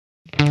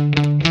DJI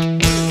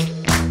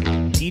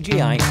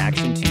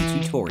Action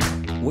 2 Tutorial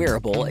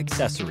Wearable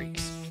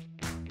Accessories.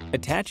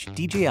 Attach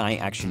DJI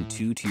Action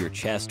 2 to your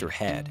chest or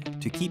head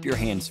to keep your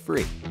hands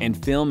free and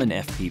film an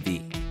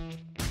FPV.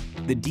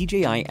 The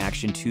DJI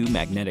Action 2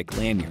 magnetic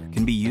lanyard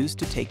can be used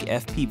to take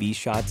FPV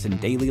shots in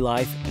daily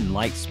life and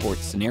light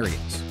sports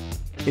scenarios.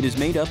 It is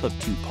made up of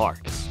two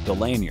parts, the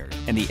lanyard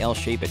and the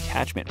L-shape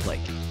attachment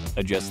plate.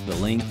 Adjust the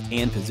length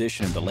and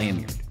position of the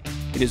lanyard.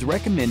 It is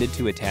recommended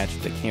to attach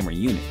the camera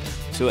unit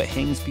so it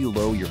hangs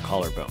below your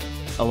collarbone.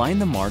 Align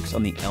the marks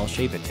on the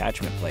L-shape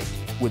attachment plate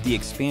with the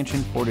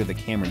expansion port of the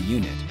camera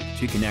unit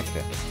to connect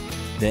them.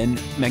 Then,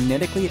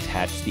 magnetically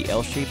attach the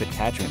L-shape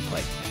attachment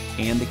plate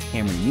and the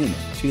camera unit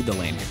to the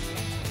lanyard.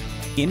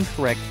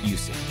 Incorrect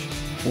usage.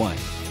 1.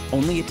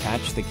 Only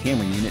attach the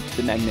camera unit to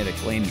the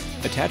magnetic lanyard.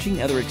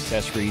 Attaching other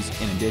accessories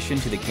in addition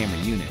to the camera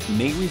unit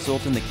may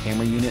result in the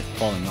camera unit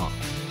falling off.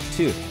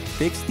 2.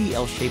 Fix the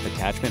L-shape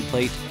attachment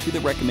plate to the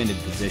recommended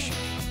position.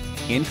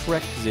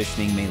 Incorrect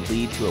positioning may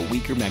lead to a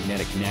weaker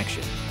magnetic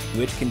connection,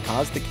 which can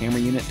cause the camera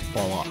unit to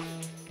fall off.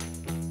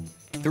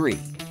 3.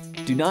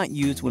 Do not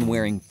use when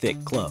wearing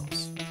thick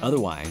clothes.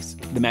 Otherwise,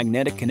 the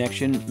magnetic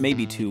connection may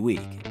be too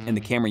weak and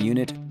the camera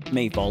unit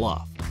may fall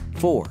off.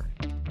 4.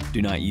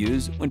 Do not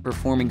use when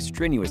performing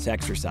strenuous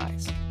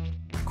exercise.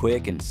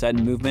 Quick and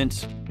sudden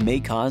movements may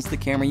cause the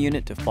camera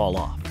unit to fall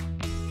off.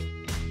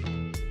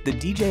 The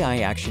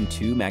DJI Action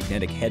 2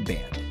 magnetic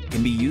headband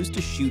can be used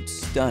to shoot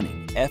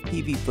stunning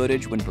FPV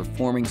footage when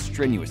performing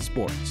strenuous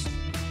sports.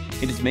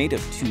 It is made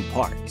of two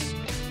parts,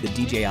 the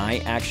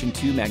DJI Action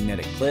 2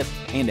 magnetic clip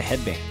and a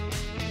headband.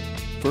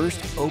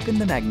 First, open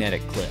the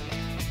magnetic clip.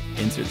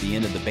 Insert the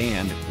end of the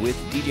band with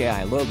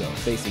DJI logo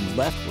facing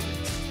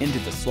leftwards into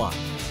the slot.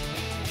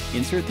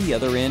 Insert the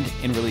other end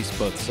and release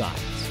both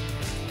sides.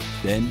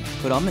 Then,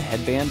 put on the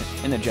headband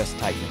and adjust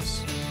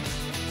tightness.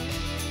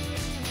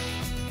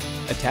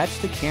 Attach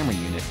the camera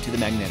unit to the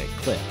magnetic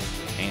clip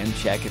and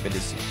check if it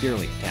is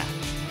securely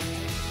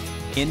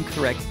attached.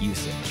 Incorrect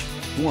usage.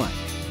 1.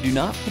 Do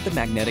not put the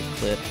magnetic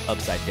clip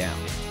upside down.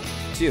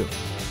 2.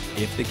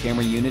 If the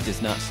camera unit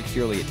is not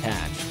securely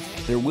attached,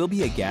 there will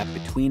be a gap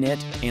between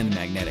it and the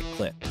magnetic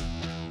clip.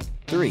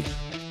 3.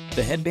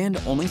 The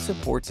headband only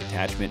supports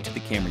attachment to the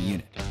camera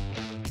unit.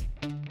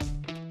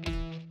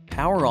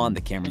 Power on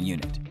the camera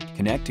unit.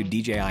 Connect to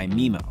DJI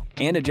Mimo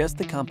and adjust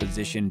the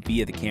composition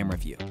via the camera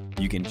view.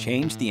 You can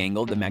change the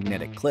angle of the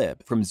magnetic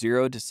clip from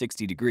 0 to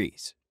 60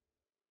 degrees.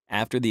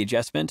 After the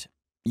adjustment,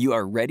 you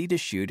are ready to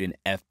shoot an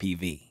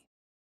FPV.